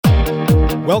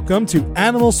Welcome to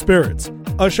Animal Spirits,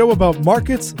 a show about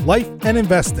markets, life, and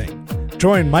investing.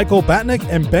 Join Michael Batnick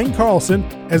and Ben Carlson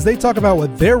as they talk about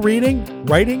what they're reading,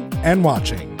 writing, and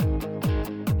watching.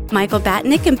 Michael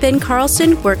Batnick and Ben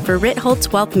Carlson work for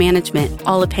Ritholtz Wealth Management.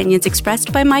 All opinions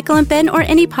expressed by Michael and Ben or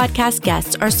any podcast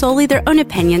guests are solely their own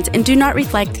opinions and do not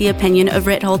reflect the opinion of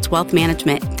Ritholtz Wealth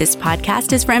Management. This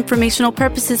podcast is for informational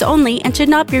purposes only and should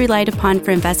not be relied upon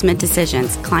for investment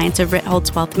decisions. Clients of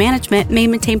Ritholtz Wealth Management may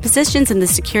maintain positions in the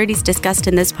securities discussed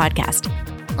in this podcast.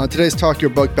 On today's Talk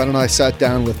Your Book, Ben and I sat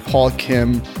down with Paul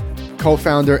Kim,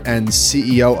 co-founder and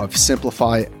CEO of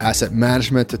Simplify Asset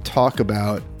Management, to talk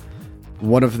about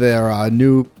one of their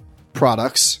new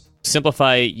products.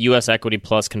 Simplify U.S. Equity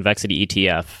Plus Convexity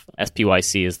ETF,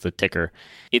 SPYC is the ticker.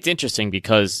 It's interesting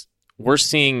because we're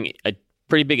seeing a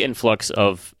pretty big influx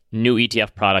of new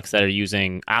ETF products that are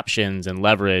using options and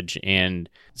leverage and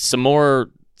some more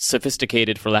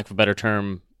sophisticated, for lack of a better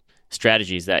term,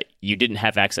 strategies that you didn't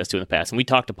have access to in the past. And we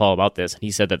talked to Paul about this, and he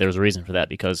said that there was a reason for that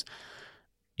because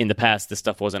in the past, this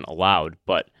stuff wasn't allowed.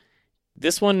 But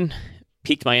this one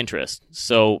piqued my interest.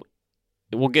 So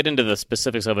we'll get into the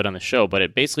specifics of it on the show, but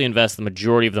it basically invests the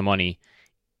majority of the money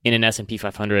in an S&P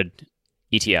 500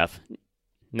 ETF,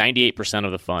 98%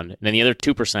 of the fund. And then the other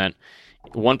 2%,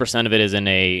 1% of it is in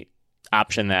a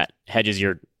option that hedges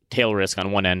your tail risk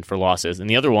on one end for losses. And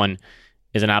the other one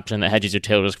is an option that hedges your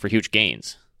tail risk for huge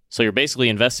gains. So you're basically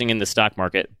investing in the stock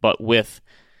market, but with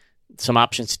some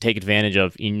options to take advantage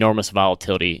of enormous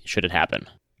volatility should it happen.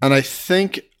 And I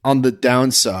think on the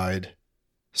downside,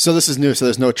 so this is new, so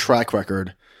there's no track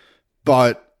record,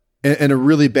 but in a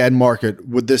really bad market,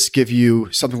 would this give you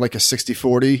something like a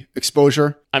 60-40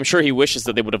 exposure? I'm sure he wishes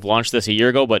that they would have launched this a year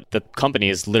ago, but the company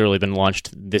has literally been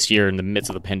launched this year in the midst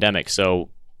of the pandemic. So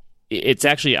it's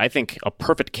actually, I think, a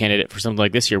perfect candidate for something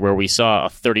like this year where we saw a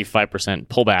 35%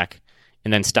 pullback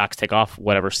and then stocks take off,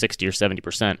 whatever, 60 or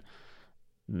 70%.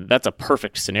 That's a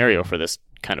perfect scenario for this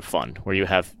kind of fund where you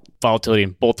have volatility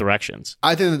in both directions.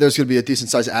 I think that there's going to be a decent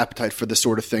sized appetite for this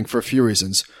sort of thing for a few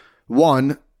reasons.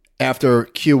 One, after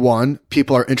Q1,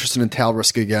 people are interested in tail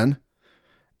risk again.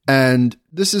 And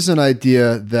this is an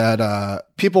idea that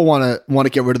people want to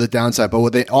get rid of the downside, but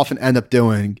what they often end up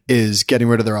doing is getting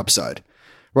rid of their upside,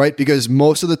 right? Because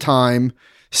most of the time,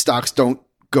 stocks don't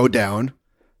go down.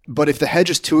 But if the hedge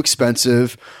is too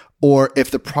expensive or if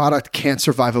the product can't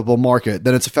survive a bull market,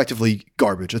 then it's effectively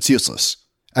garbage. It's useless.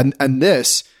 And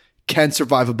this can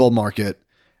survive a bull market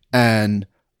and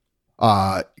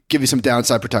give you some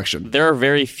downside protection. There are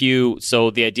very few. So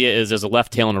the idea is there's a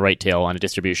left tail and a right tail on a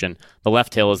distribution. The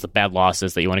left tail is the bad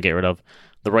losses that you want to get rid of.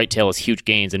 The right tail is huge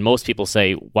gains. And most people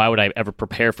say, why would I ever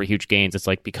prepare for huge gains? It's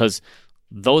like, because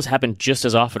those happen just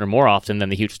as often or more often than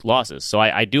the huge losses. So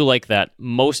I do like that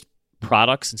most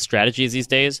products and strategies these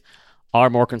days are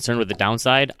more concerned with the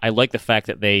downside. I like the fact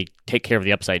that they take care of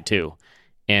the upside too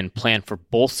and plan for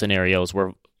both scenarios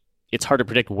where it's hard to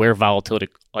predict where volatility,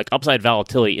 like upside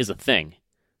volatility, is a thing,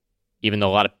 even though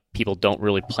a lot of people don't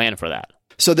really plan for that.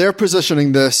 So they're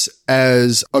positioning this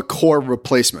as a core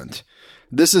replacement.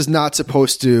 This is not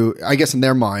supposed to, I guess in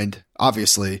their mind,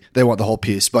 obviously, they want the whole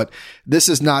piece, but this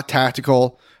is not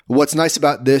tactical. What's nice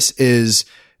about this is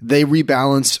they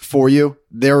rebalance for you.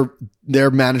 They're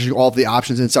managing all of the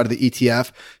options inside of the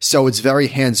ETF. So it's very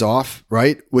hands-off,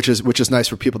 right? Which is nice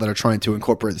for people that are trying to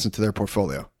incorporate this into their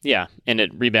portfolio. Yeah, and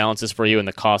it rebalances for you and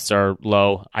the costs are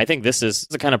low. I think this is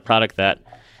the kind of product that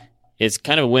is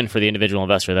kind of a win for the individual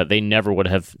investor that they never would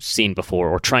have seen before,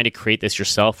 or trying to create this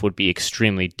yourself would be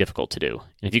extremely difficult to do.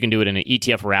 And if you can do it in an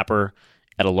ETF wrapper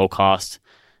at a low cost,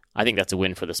 I think that's a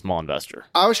win for the small investor.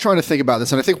 I was trying to think about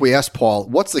this, and I think we asked Paul,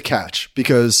 what's the catch?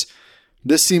 Because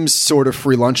this seems sort of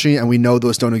free lunchy, and we know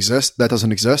those don't exist. That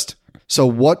doesn't exist. So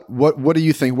what do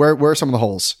you think? Where are some of the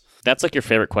holes? That's like your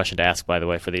favorite question to ask, by the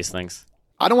way, for these things.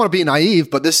 I don't want to be naive,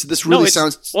 but this really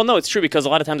sounds... Well, no, it's true, because a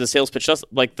lot of times the sales pitch does,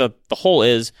 like the hole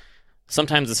is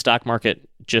sometimes the stock market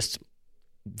just,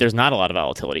 there's not a lot of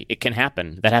volatility. It can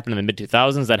happen. That happened in the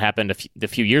mid-2000s. That happened a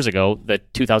few years ago, the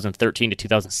 2013 to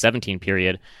 2017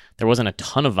 period. There wasn't a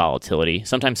ton of volatility.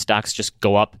 Sometimes stocks just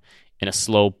go up in a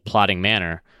slow, plodding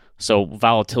manner. So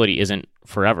volatility isn't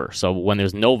forever. So when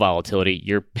there's no volatility,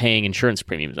 you're paying insurance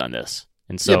premiums on this.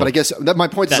 And so, yeah, but I guess that my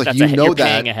point is you're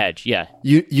paying a hedge. Yeah,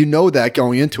 you know that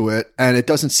going into it, and it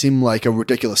doesn't seem like a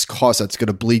ridiculous cost that's going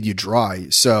to bleed you dry.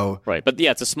 So right, but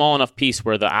yeah, it's a small enough piece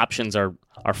where the options are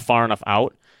far enough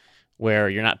out where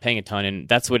you're not paying a ton, and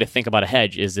that's the way to think about a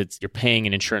hedge is you're paying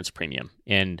an insurance premium,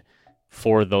 and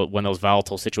for when those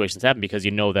volatile situations happen, because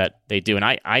you know that they do. And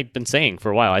I've been saying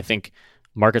for a while, I think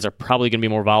markets are probably going to be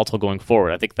more volatile going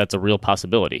forward. I think that's a real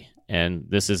possibility. And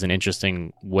this is an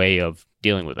interesting way of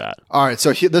dealing with that. All right.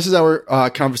 So this is our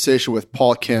conversation with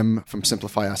Paul Kim from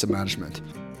Simplify Asset Management.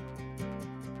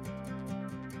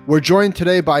 We're joined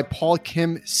today by Paul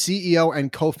Kim, CEO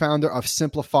and co-founder of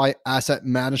Simplify Asset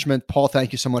Management. Paul,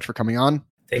 thank you so much for coming on.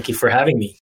 Thank you for having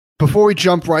me. Before we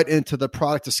jump right into the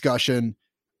product discussion,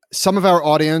 some of our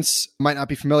audience might not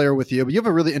be familiar with you, but you have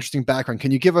a really interesting background.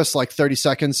 Can you give us like 30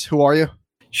 seconds? Who are you?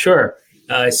 Sure.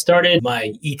 I started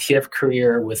my ETF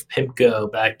career with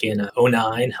PIMCO back in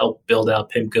 2009, helped build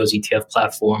out PIMCO's ETF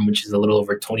platform, which is a little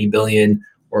over $20 billion,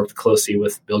 worked closely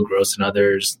with Bill Gross and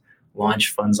others,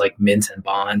 launched funds like Mint and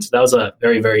Bonds. That was a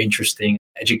very, very interesting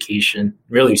education,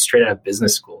 really straight out of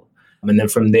business school. And then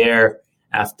from there,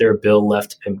 after Bill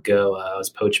left PIMCO, I was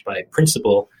poached by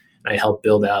Principal, and I helped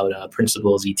build out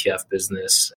Principal's ETF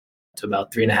business to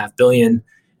about $3.5 billion.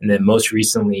 And then most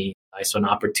recently, I saw an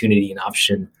opportunity in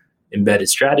option embedded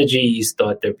strategies,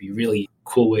 thought there'd be a really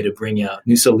cool way to bring out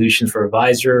new solutions for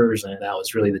advisors. And that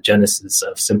was really the genesis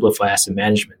of Simplify Asset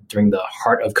Management during the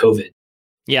heart of COVID.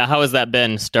 Yeah, how has that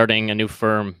been starting a new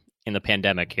firm in the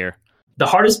pandemic here? The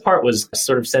hardest part was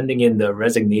sort of sending in the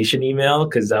resignation email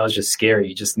because that was just scary.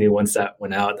 You just knew once that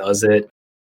went out, that was it.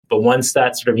 But once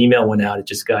that sort of email went out, it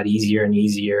just got easier and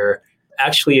easier.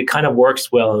 Actually, it kind of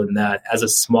works well in that as a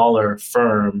smaller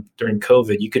firm during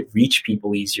COVID, you could reach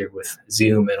people easier with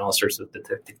Zoom and all sorts of the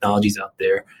technologies out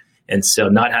there. And so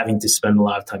not having to spend a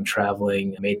lot of time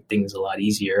traveling made things a lot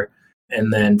easier.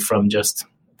 And then from just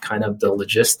kind of the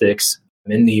logistics,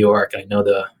 I'm in New York. I know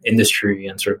the industry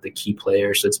and sort of the key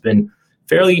players. So it's been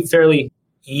fairly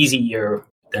easier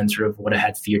than sort of what I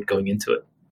had feared going into it.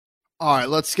 All right,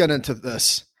 let's get into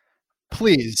this.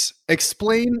 Please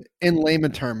explain in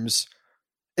layman terms,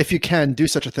 if you can do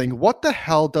such a thing, what the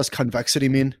hell does convexity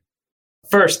mean?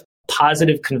 First,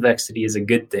 positive convexity is a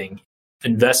good thing.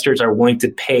 Investors are willing to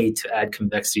pay to add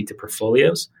convexity to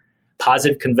portfolios.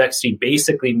 Positive convexity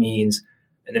basically means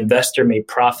an investor may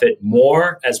profit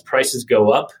more as prices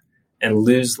go up and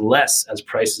lose less as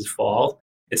prices fall.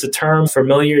 It's a term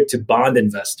familiar to bond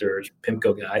investors,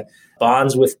 PIMCO guy.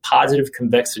 Bonds with positive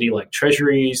convexity like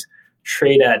treasuries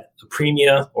trade at a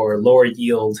premium or lower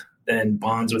yield than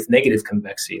bonds with negative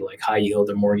convexity like high yield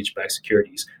or mortgage-backed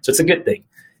securities. So it's a good thing.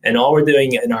 And all we're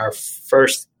doing in our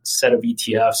first set of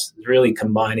ETFs is really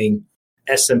combining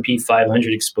S&P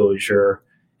 500 exposure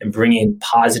and bringing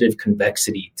positive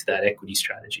convexity to that equity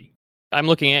strategy. I'm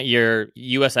looking at your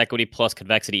U.S. equity plus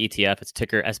convexity ETF. It's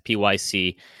ticker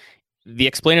SPYC. The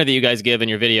explainer that you guys give in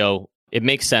your video, it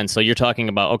makes sense. So you're talking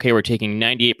about, okay, we're taking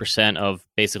 98% of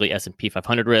basically S&P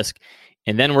 500 risk,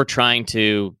 and then we're trying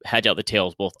to hedge out the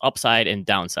tails, both upside and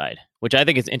downside, which I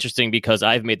think is interesting because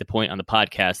I've made the point on the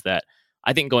podcast that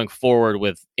I think going forward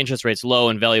with interest rates low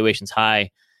and valuations high,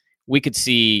 we could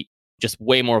see just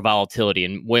way more volatility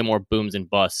and way more booms and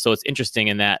busts. So it's interesting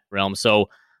in that realm. So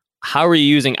how are you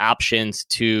using options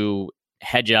to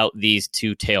hedge out these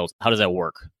two tails? How does that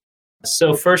work?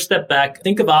 So first step back,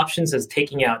 think of options as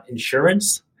taking out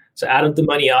insurance. So out of the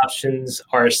money options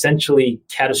are essentially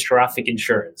catastrophic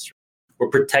insurance. We're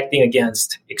protecting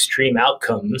against extreme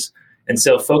outcomes. And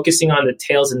so focusing on the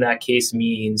tails in that case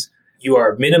means you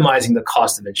are minimizing the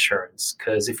cost of insurance.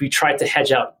 Because if we try to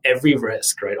hedge out every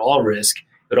risk, right, all risk,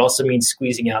 it also means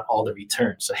squeezing out all the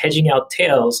returns. So hedging out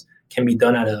tails can be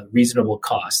done at a reasonable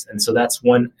cost. And so that's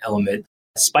one element.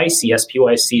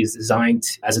 SPYC is designed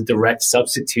as a direct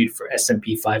substitute for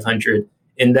S&P 500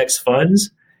 index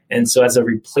funds. And so as a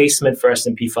replacement for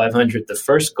S&P 500, the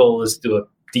first goal is to do a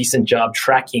decent job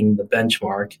tracking the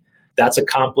benchmark. That's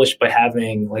accomplished by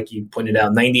having, like you pointed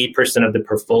out, 98% of the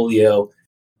portfolio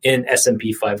in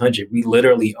S&P 500. We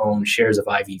literally own shares of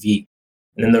IVV.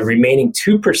 And then the remaining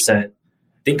 2%,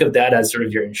 think of that as sort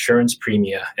of your insurance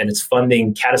premia, and it's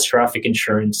funding catastrophic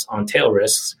insurance on tail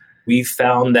risks. We've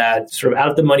found that sort of out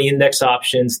of the money index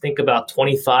options, think about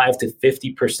 25 to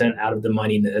 50% out of the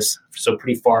moneyness, so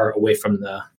pretty far away from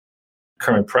the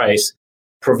current price,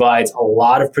 provides a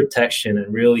lot of protection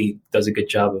and really does a good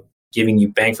job of giving you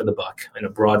bang for the buck in a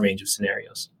broad range of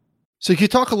scenarios. So can you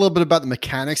talk a little bit about the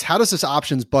mechanics? How does this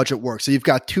options budget work? So you've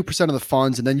got 2% of the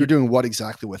funds, and then you're doing what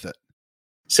exactly with it?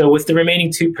 So with the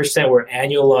remaining 2%, we're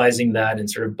annualizing that and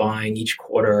sort of buying each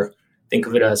quarter. Think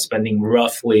of it as spending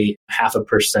roughly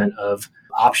 0.5% of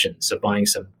options. So buying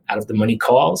some out of the money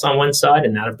calls on one side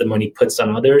and out of the money puts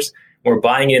on others. We're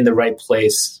buying it in the right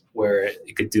place where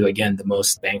it could do, again, the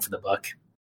most bang for the buck.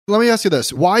 Let me ask you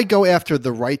this. Why go after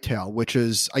the right tail, which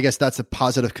is, I guess that's the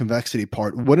positive convexity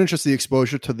part? Wouldn't just the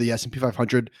exposure to the S&P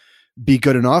 500 be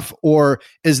good enough? Or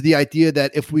is the idea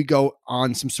that if we go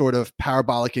on some sort of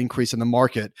parabolic increase in the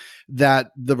market,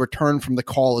 that the return from the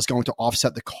call is going to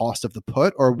offset the cost of the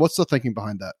put? Or what's the thinking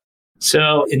behind that?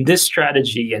 So in this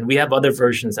strategy, and we have other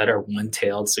versions that are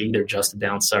one-tailed, so either just the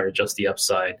downside or just the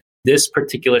upside. This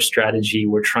particular strategy,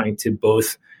 we're trying to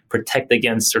both protect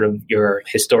against sort of your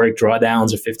historic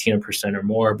drawdowns of 15% or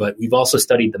more, but we've also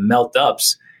studied the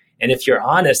melt-ups. And if you're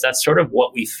honest, that's sort of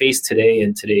what we face today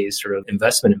in today's sort of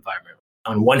investment environment.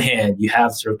 On one hand, you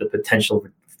have sort of the potential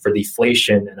for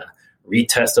deflation and a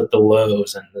retest of the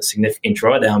lows and the significant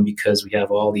drawdown because we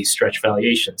have all these stretch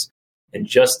valuations. And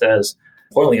just as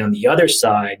importantly, on the other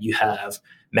side, you have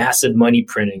massive money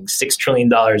printing, $6 trillion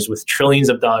with trillions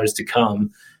of dollars to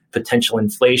come, potential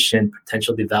inflation,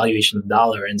 potential devaluation of the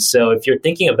dollar. And so if you're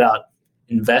thinking about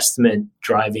investment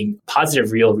driving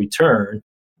positive real return,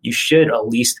 you should at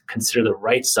least consider the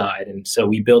right side. And so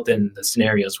we built in the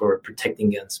scenarios where we're protecting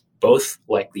against both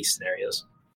likely scenarios.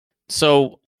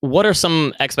 So what are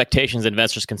some expectations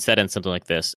investors can set in something like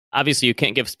this? Obviously, you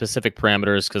can't give specific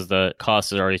parameters because the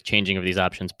cost is already changing of these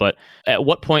options. But at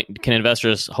what point can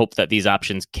investors hope that these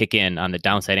options kick in on the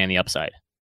downside and the upside?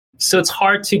 So it's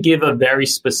hard to give a very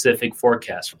specific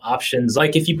forecast. Options,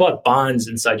 like if you bought bonds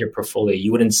inside your portfolio,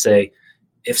 you wouldn't say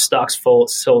if stocks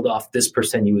sold off this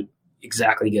percent, you would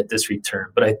exactly get this return.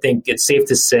 But I think it's safe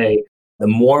to say the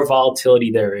more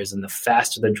volatility there is and the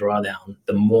faster the drawdown,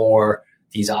 the more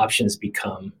these options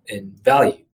become in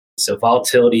value. So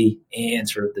volatility and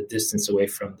sort of the distance away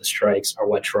from the strikes are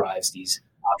what drives these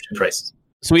option prices.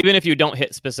 So even if you don't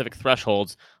hit specific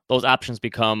thresholds, those options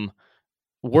become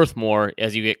worth more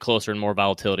as you get closer and more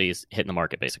volatility is hitting the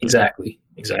market, basically. Exactly.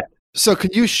 So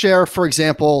could you share, for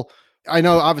example, I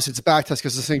know obviously it's a back test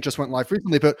because this thing just went live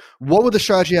recently, but what would the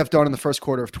strategy have done in the first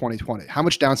quarter of 2020? How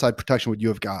much downside protection would you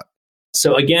have got?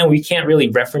 So again, we can't really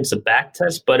reference a back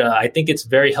test, but I think it's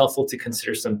very helpful to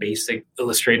consider some basic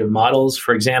illustrative models.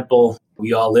 For example,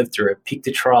 we all lived through a peak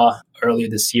to trough. Earlier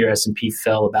this year, S&P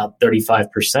fell about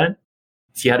 35%.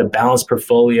 If you had a balanced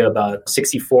portfolio, about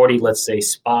 60-40, let's say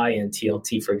SPY and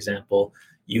TLT, for example,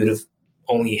 you would have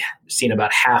only seen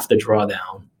about half the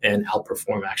drawdown and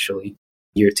outperform actually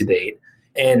year to date.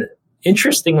 And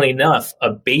interestingly enough, a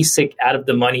basic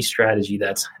out-of-the-money strategy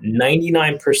that's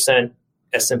 99%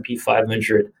 S&P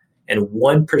 500 and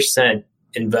 1%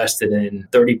 invested in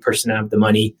 30% of the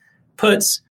money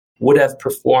puts would have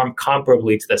performed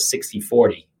comparably to the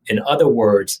 60-40. In other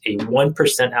words, a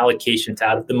 1% allocation to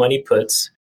out-of-the-money puts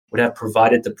would have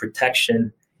provided the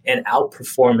protection and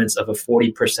outperformance of a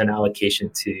 40%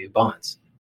 allocation to bonds.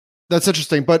 That's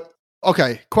interesting. But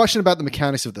okay, question about the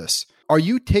mechanics of this. Are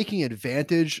you taking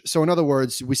advantage? So in other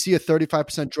words, we see a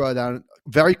 35% drawdown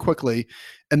very quickly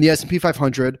in the S&P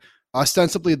 500.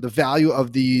 Ostensibly, the value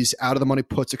of these out-of-the-money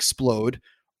puts explode.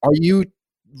 Are you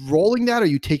rolling that? Are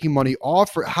you taking money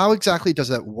off? Or how exactly does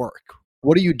that work?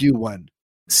 What do you do when?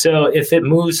 So if it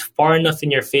moves far enough in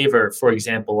your favor, for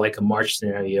example, like a March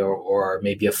scenario or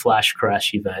maybe a flash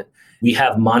crash event, we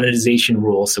have monetization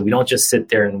rules. So we don't just sit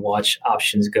there and watch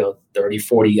options go 30,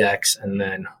 40x and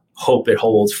then hope it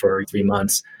holds for 3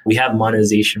 months. We have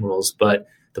monetization rules, but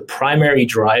the primary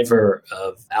driver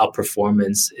of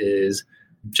outperformance is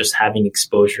just having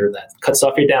exposure that cuts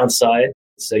off your downside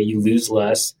so you lose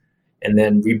less, and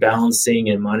then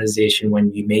rebalancing and monetization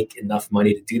when you make enough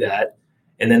money to do that.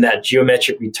 And then that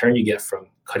geometric return you get from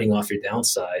cutting off your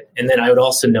downside. And then I would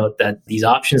also note that these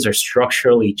options are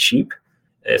structurally cheap.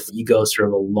 If you go sort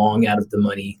of a long out of the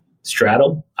money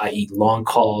straddle, i.e. long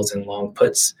calls and long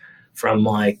puts from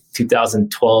like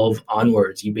 2012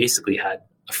 onwards, you basically had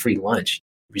a free lunch,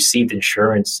 you received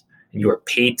insurance, and you were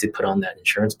paid to put on that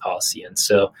insurance policy. And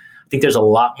so I think there's a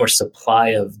lot more supply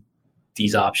of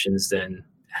these options than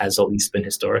has at least been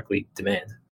historically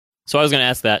demand. So I was going to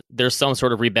ask that there's some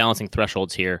sort of rebalancing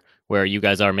thresholds here where you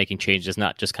guys are making changes,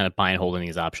 not just kind of buy and holding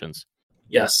these options.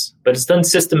 Yes, but it's done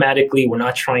systematically. We're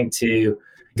not trying to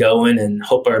go in and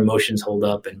hope our emotions hold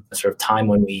up and sort of time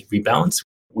when we rebalance.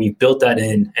 We've built that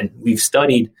in, and we've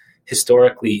studied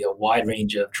historically a wide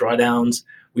range of drawdowns.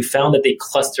 We found that they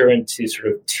cluster into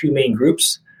sort of two main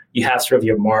groups. You have sort of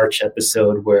your March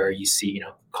episode where you see,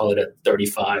 call it a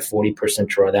 35, 40%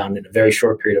 drawdown in a very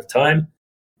short period of time.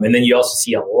 And then you also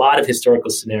see a lot of historical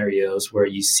scenarios where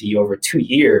you see over 2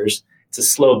 years, it's a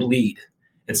slow bleed.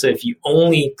 And so if you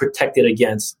only protect it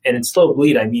against, and in slow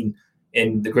bleed, I mean,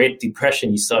 in the Great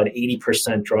Depression, you saw an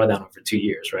 80% drawdown over 2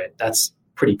 years, right? That's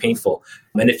pretty painful.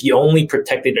 And if you only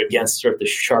protect it against sort of the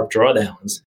sharp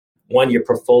drawdowns, one, your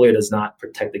portfolio does not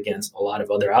protect against a lot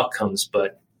of other outcomes,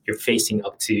 but you're facing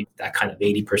up to that kind of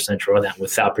 80% drawdown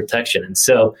without protection. And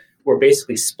so we're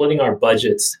basically splitting our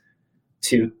budgets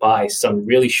to buy some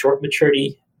really short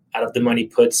maturity out of the money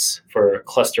puts for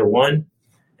cluster one,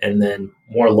 and then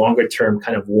more longer term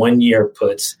kind of 1 year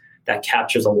puts that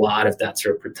captures a lot of that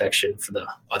sort of protection for the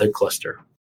other cluster.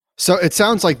 So it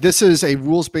sounds like this is a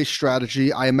rules-based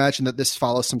strategy. I imagine that this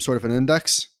follows some sort of an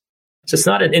index. So it's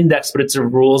not an index, but it's a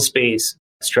rules-based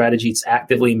strategy. It's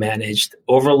actively managed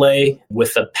overlay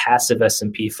with a passive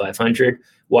S&P 500.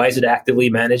 Why is it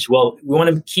actively managed? Well, we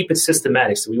want to keep it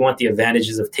systematic. So we want the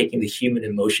advantages of taking the human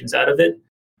emotions out of it.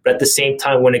 But at the same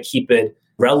time, we want to keep it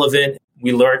relevant.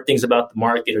 We learn things about the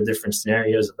market or different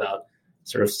scenarios about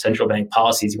sort of central bank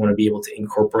policies. You want to be able to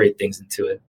incorporate things into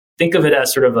it. Think of it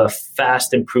as sort of a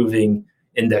fast improving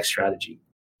index strategy.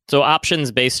 So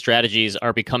options-based strategies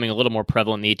are becoming a little more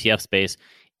prevalent in the ETF space.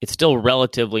 It's still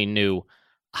relatively new.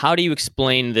 How do you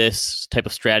explain this type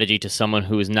of strategy to someone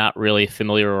who is not really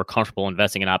familiar or comfortable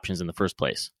investing in options in the first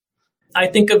place? I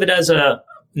think of it as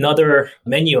another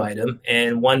menu item,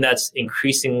 and one that's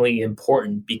increasingly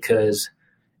important because,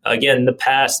 again, in the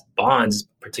past, bonds,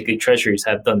 particularly treasuries,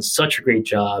 have done such a great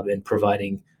job in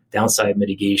providing downside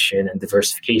mitigation and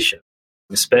diversification,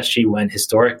 especially when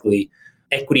historically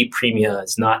equity premia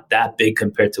is not that big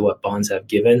compared to what bonds have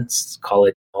given. Let's call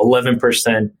it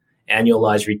 11%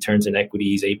 annualized returns in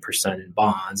equities, 8% in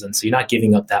bonds. And so you're not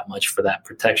giving up that much for that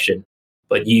protection.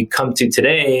 But you come to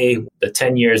today, the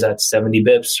 10 years at 70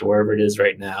 bips or wherever it is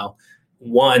right now,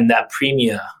 one, that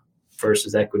premia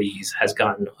versus equities has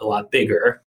gotten a lot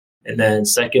bigger. And then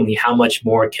secondly, how much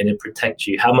more can it protect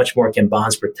you? How much more can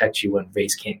bonds protect you when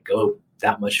rates can't go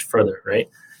that much further, right?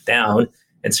 Down.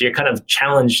 And so you're kind of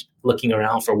challenged looking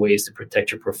around for ways to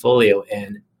protect your portfolio.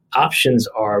 And options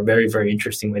are a very, very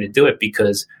interesting way to do it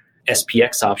because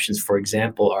SPX options, for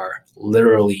example, are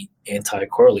literally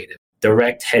anti-correlated,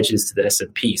 direct hedges to the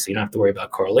S&P. So you don't have to worry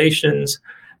about correlations.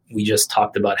 We just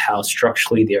talked about how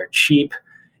structurally they are cheap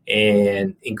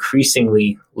and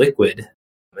increasingly liquid.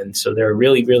 And so they're a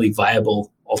really, really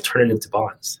viable alternative to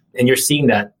bonds. And you're seeing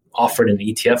that offered in an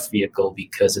ETF vehicle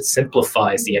because it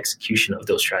simplifies the execution of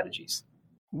those strategies.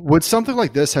 Would something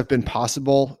like this have been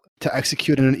possible to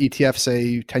execute in an ETF,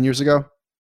 say, 10 years ago?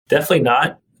 Definitely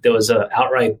not. There was an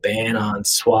outright ban on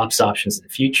swaps, options,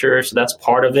 and futures. So that's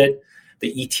part of it.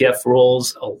 The ETF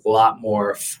rules a lot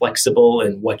more flexible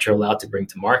in what you're allowed to bring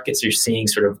to markets. You're seeing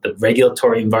sort of the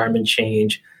regulatory environment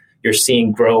change. You're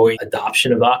seeing growing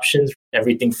adoption of options,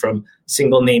 everything from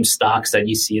single name stocks that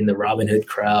you see in the Robinhood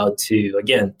crowd to,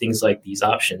 again, things like these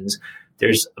options.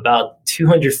 There's about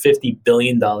 $250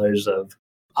 billion of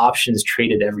options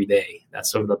traded every day.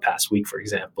 That's over the past week, for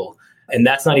example. And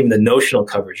that's not even the notional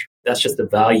coverage. That's just the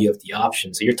value of the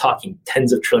option. So you're talking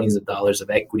tens of trillions of dollars of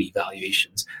equity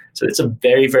valuations. So it's a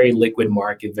very, very liquid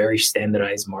market, very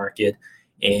standardized market.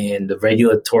 And the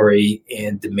regulatory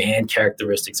and demand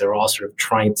characteristics are all sort of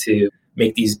trying to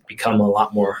make these become a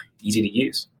lot more easy to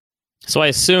use. So I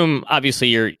assume, obviously,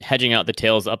 you're hedging out the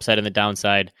tails, the upside and the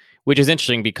downside, which is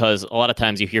interesting because a lot of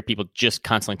times you hear people just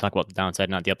constantly talk about the downside,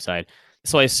 not the upside.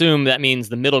 So I assume that means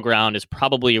the middle ground is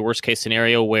probably a worst case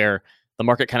scenario where the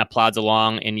market kind of plods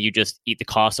along and you just eat the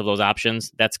cost of those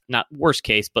options. That's not worst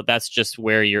case, but that's just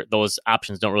where those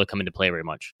options don't really come into play very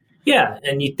much. Yeah,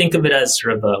 and you think of it as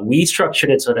sort of we structured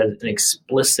it so that it's an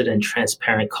explicit and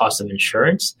transparent cost of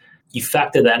insurance. You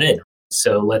factor that in.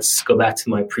 So let's go back to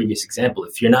my previous example.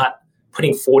 If you're not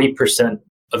putting 40%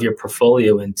 of your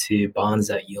portfolio into bonds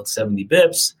that yield 70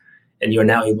 bips, and you're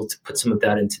now able to put some of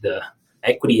that into the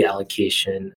equity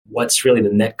allocation, what's really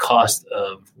the net cost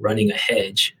of running a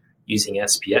hedge using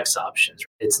SPX options?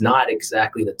 It's not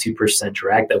exactly the 2%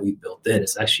 drag that we built in.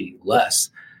 It's actually less.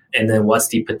 And then what's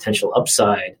the potential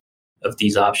upside of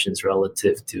these options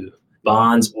relative to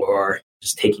bonds or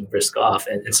just taking risk off?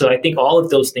 And so I think all of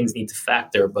those things need to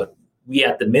factor, but we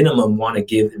at the minimum want to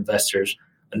give investors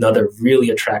another really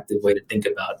attractive way to think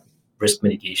about risk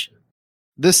mitigation.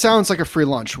 This sounds like a free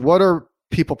lunch. What are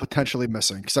people potentially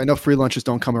missing? Because I know free lunches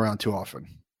don't come around too often.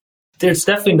 There's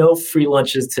definitely no free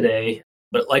lunches today.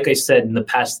 But like I said, in the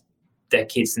past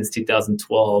decade since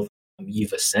 2012,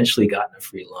 you've essentially gotten a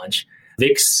free lunch.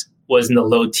 VIX was in the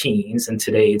low teens, and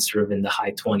today it's sort of in the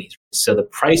high 20s. So the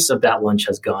price of that lunch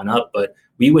has gone up, but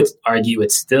we would argue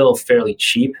it's still fairly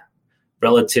cheap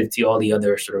relative to all the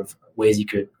other sort of ways you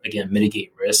could, again,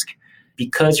 mitigate risk.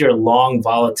 Because you're long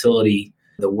volatility,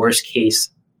 the worst case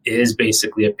is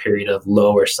basically a period of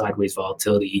low or sideways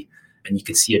volatility, and you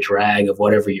could see a drag of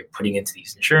whatever you're putting into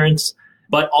these insurance.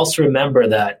 But also remember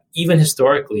that even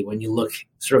historically, when you look,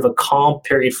 sort of a calm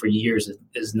period for years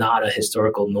is not a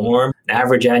historical norm. An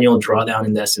average annual drawdown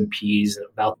in the S&P is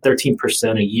about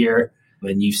 13% a year,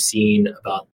 and you've seen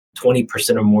about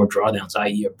 20% or more drawdowns,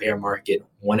 i.e. a bear market,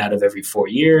 1 out of every 4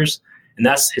 years. And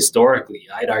that's historically.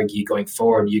 I'd argue going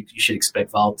forward, you should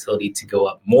expect volatility to go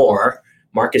up more.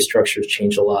 Market structures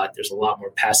change a lot. There's a lot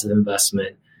more passive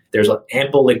investment. There's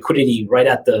ample liquidity right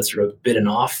at the sort of bid and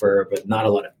offer, but not a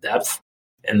lot of depth.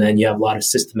 And then you have a lot of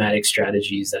systematic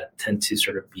strategies that tend to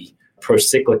sort of be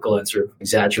pro-cyclical and sort of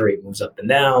exaggerate moves up and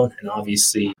down. And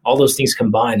obviously, all those things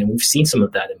combined, and we've seen some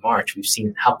of that in March. We've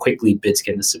seen how quickly bids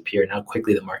can disappear and how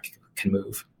quickly the market can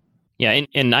move. Yeah,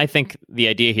 and I think the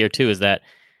idea here, too, is that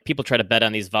people try to bet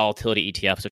on these volatility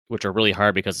ETFs, which are really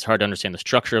hard because it's hard to understand the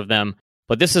structure of them.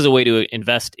 But this is a way to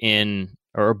invest in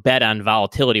or bet on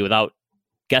volatility without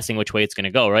guessing which way it's going to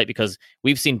go, right? Because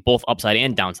we've seen both upside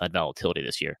and downside volatility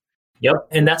this year. Yep.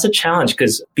 And that's a challenge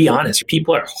because, be honest,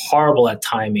 people are horrible at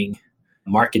timing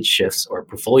market shifts or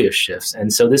portfolio shifts.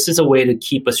 And so this is a way to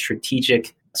keep a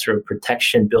strategic sort of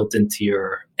protection built into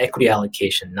your equity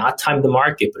allocation, not time the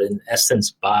market, but in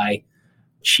essence, buy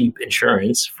cheap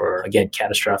insurance for, again,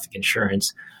 catastrophic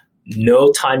insurance.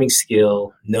 No timing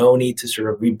skill, no need to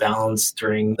sort of rebalance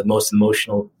during the most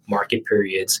emotional market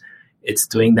periods. It's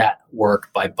doing that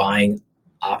work by buying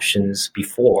options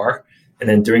before. And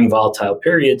then during volatile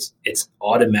periods, it's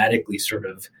automatically sort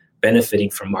of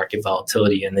benefiting from market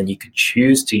volatility. And then you could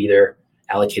choose to either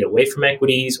allocate away from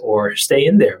equities or stay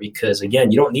in there because,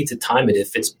 again, you don't need to time it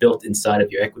if it's built inside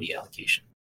of your equity allocation.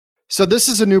 So this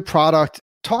is a new product.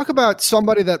 Talk about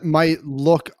somebody that might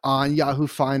look on Yahoo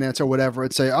Finance or whatever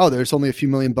and say, oh, there's only a few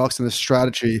 $1 million in this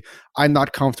strategy. I'm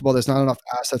not comfortable. There's not enough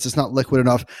assets. It's not liquid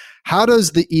enough. How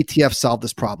does the ETF solve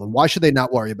this problem? Why should they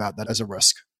not worry about that as a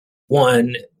risk?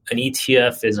 One, an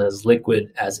ETF is as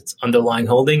liquid as its underlying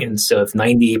holding. And so if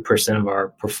 98% of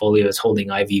our portfolio is holding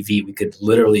IVV, we could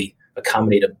literally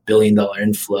accommodate $1 billion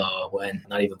inflow when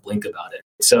not even blink about it.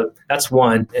 So that's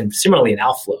one. And similarly, an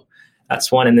outflow. That's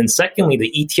one. And then secondly,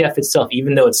 the ETF itself,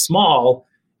 even though it's small,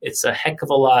 it's a heck of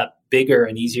a lot bigger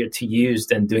and easier to use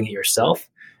than doing it yourself.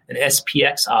 An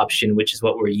SPX option, which is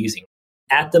what we're using.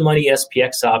 At the money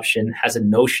SPX option has a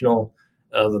notional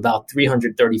of about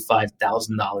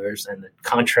 $335,000 and the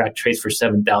contract trades for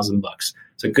 $7,000.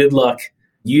 So good luck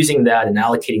using that and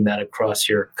allocating that across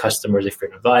your customers if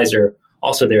you're an advisor.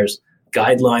 Also, there's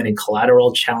guideline and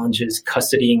collateral challenges.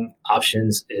 Custodying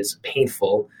options is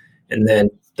painful. And then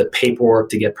the paperwork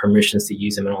to get permissions to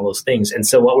use them and all those things. And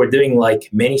so what we're doing, like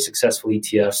many successful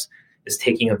ETFs, is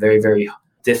taking a very, very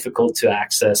difficult to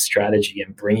access strategy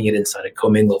and bringing it inside a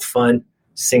commingled fund,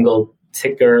 single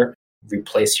ticker,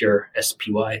 replace your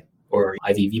SPY or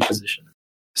IVV position.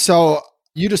 So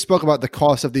you just spoke about the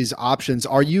cost of these options.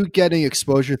 Are you getting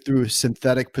exposure through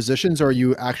synthetic positions or are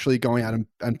you actually going out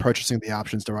and purchasing the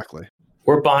options directly?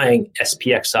 We're buying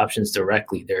SPX options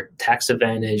directly. They're tax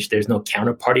advantage. There's no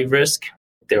counterparty risk.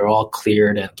 They're all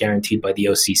cleared and guaranteed by the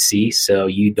OCC. So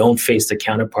you don't face the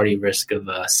counterparty risk of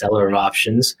a seller of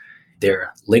options.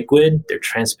 They're liquid. They're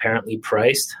transparently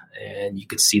priced. And you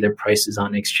could see their prices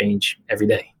on exchange every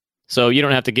day. So you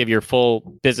don't have to give your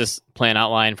full business plan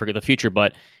outline for the future,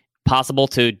 but possible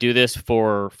to do this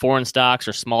for foreign stocks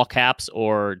or small caps,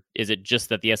 or is it just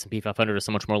that the S&P 500 is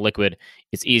so much more liquid,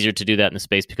 it's easier to do that in the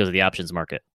space because of the options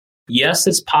market? Yes,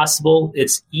 it's possible.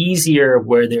 It's easier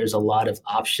where there's a lot of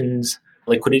options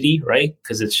liquidity, right?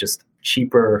 Because it's just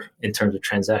cheaper in terms of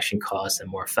transaction costs and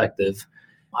more effective.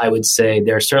 I would say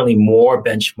there are certainly more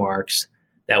benchmarks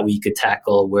that we could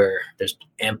tackle where there's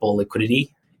ample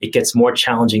liquidity. It gets more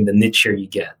challenging the nichier you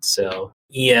get. So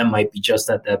EM might be just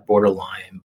at that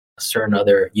borderline. Certain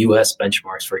other US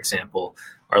benchmarks, for example,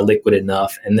 are liquid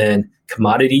enough. And then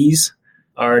commodities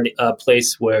are a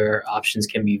place where options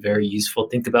can be very useful.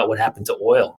 Think about what happened to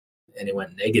oil and it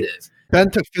went negative.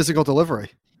 Ben took physical delivery.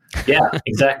 Yeah,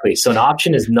 exactly. So an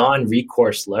option is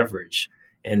non-recourse leverage.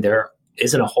 And there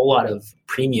isn't a whole lot of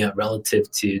premium relative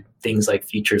to things like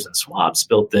futures and swaps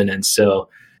built in. And so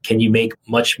can you make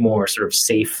much more sort of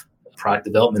safe product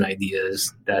development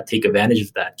ideas that take advantage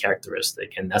of that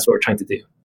characteristic? And that's what we're trying to do.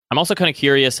 I'm also kind of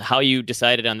curious how you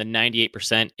decided on the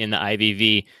 98% in the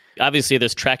IVV. Obviously,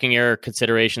 there's tracking error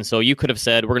consideration. So you could have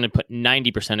said, we're going to put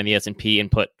 90% in the S&P and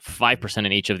put 5%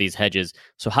 in each of these hedges.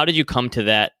 So how did you come to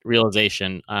that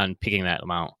realization on picking that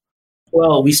amount?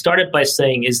 Well, we started by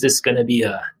saying, is this going to be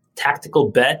a tactical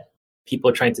bet? People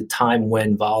are trying to time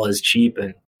when vol is cheap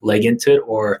and leg into it,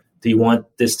 or do you want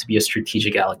this to be a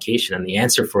strategic allocation? And the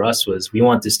answer for us was, we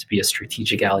want this to be a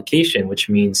strategic allocation, which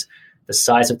means the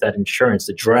size of that insurance,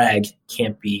 the drag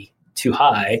can't be too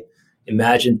high.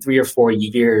 Imagine 3 or 4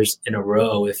 years in a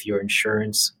row if your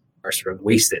insurance are sort of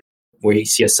wasted, where you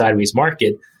see a sideways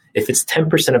market. If it's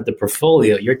 10% of the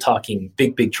portfolio, you're talking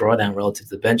big drawdown relative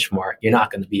to the benchmark. You're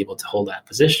not going to be able to hold that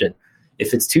position.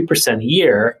 If it's 2% a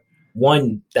year,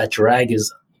 one, that drag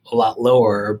is a lot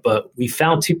lower, but we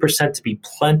found 2% to be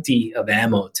plenty of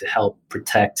ammo to help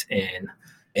protect and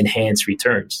enhance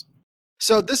returns.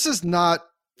 So this is not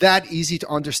that easy to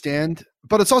understand,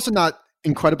 but it's also not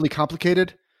incredibly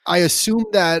complicated. I assume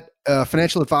that a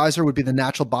financial advisor would be the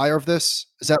natural buyer of this.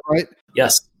 Is that right?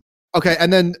 Yes. Okay.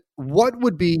 And then what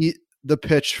would be the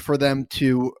pitch for them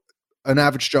to an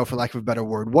average Joe, for lack of a better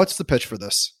word? What's the pitch for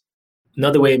this?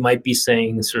 Another way might be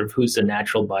saying sort of who's the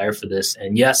natural buyer for this.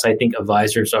 And yes, I think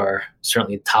advisors are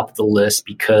certainly top of the list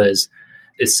because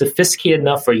it's sophisticated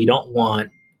enough where you don't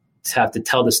want to have to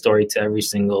tell the story to every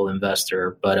single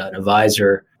investor, but an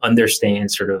advisor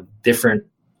understands sort of different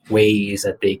ways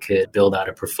that they could build out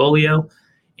a portfolio.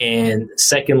 And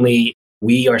secondly,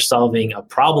 we are solving a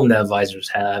problem that advisors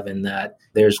have in that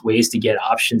there's ways to get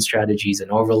option strategies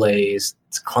and overlays.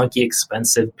 It's clunky,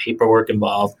 expensive, paperwork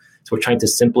involved. So we're trying to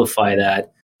simplify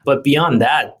that. But beyond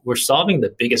that, we're solving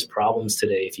the biggest problems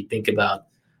today. If you think about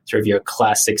sort of your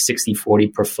classic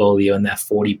 60-40 portfolio and that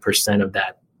 40% of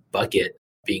that bucket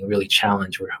being really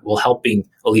challenged, we're helping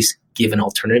at least give an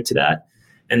alternative to that.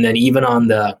 And then even on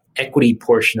the equity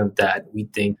portion of that, we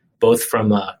think both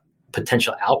from a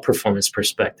potential outperformance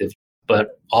perspective,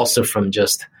 but also from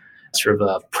just sort of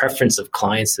a preference of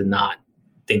clients to not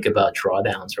think about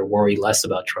drawdowns or worry less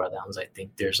about drawdowns. I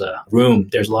think there's a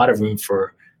lot of room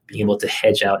for being able to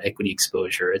hedge out equity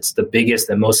exposure. It's the biggest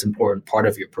and most important part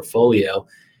of your portfolio.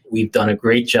 We've done a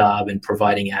great job in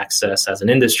providing access as an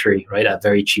industry, right, at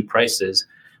very cheap prices.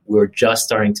 We're just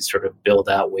starting to sort of build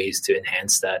out ways to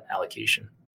enhance that allocation.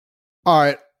 All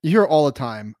right. You hear all the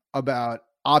time about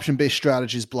option-based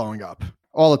strategies blowing up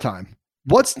all the time.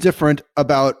 What's different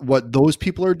about what those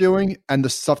people are doing and the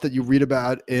stuff that you read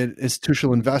about in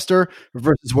Institutional Investor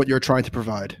versus what you're trying to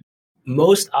provide?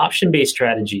 Most option-based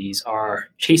strategies are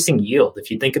chasing yield.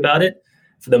 If you think about it,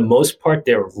 for the most part,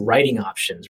 they're writing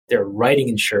options. They're writing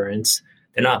insurance.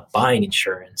 They're not buying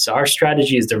insurance. So our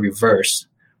strategy is the reverse.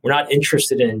 We're not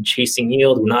interested in chasing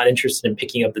yield. We're not interested in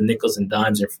picking up the nickels and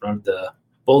dimes in front of the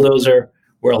bulldozer.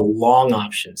 We're a long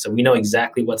option. So we know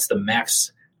exactly what's the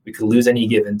max we could lose any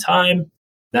given time.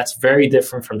 That's very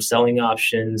different from selling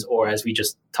options or, as we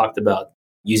just talked about,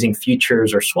 using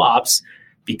futures or swaps,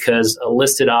 because a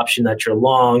listed option that you're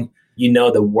long, you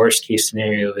know the worst case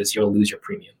scenario is you'll lose your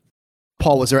premium.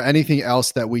 Paul, was there anything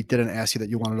else that we didn't ask you that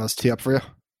you wanted us to tee up for you?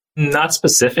 Not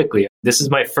specifically. This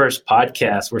is my first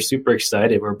podcast. We're super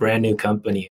excited. We're a brand new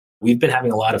company. We've been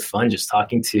having a lot of fun just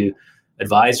talking to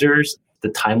advisors, the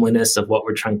timeliness of what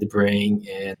we're trying to bring.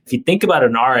 And if you think about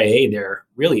an RIA, they're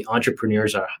really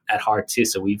entrepreneurs are at heart too.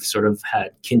 So we've sort of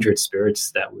had kindred spirits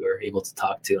that we were able to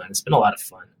talk to, and it's been a lot of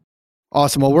fun.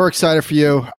 Awesome. Well, we're excited for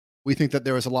you. We think that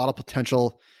there is a lot of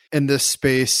potential in this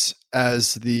space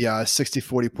as the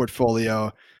 60-40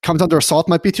 portfolio comes under assault.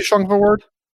 Might be too strong of a word.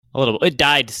 A little bit. It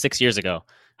died 6 years ago.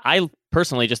 I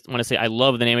personally just want to say I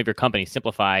love the name of your company,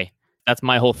 Simplify. That's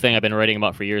my whole thing I've been writing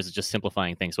about for years, is just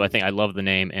simplifying things. So I think I love the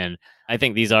name, and I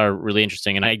think these are really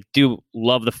interesting. And I do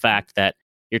love the fact that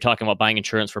you're talking about buying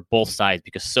insurance for both sides,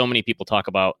 because so many people talk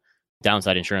about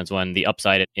downside insurance when the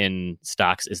upside in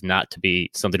stocks is not to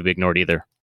be something to be ignored either.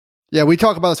 Yeah, we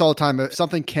talk about this all the time. If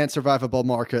something can't survive a bull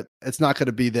market, it's not going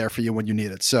to be there for you when you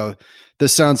need it. So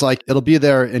this sounds like it'll be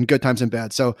there in good times and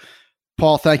bad. So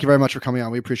Paul, thank you very much for coming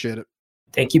on. We appreciate it.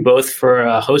 Thank you both for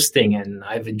hosting, and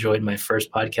I've enjoyed my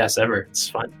first podcast ever. It's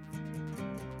fun.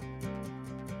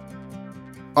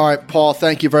 All right, Paul,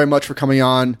 thank you very much for coming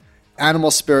on.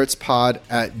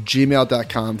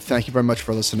 animalspiritspod@gmail.com. Thank you very much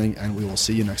for listening, and we will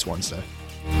see you next Wednesday.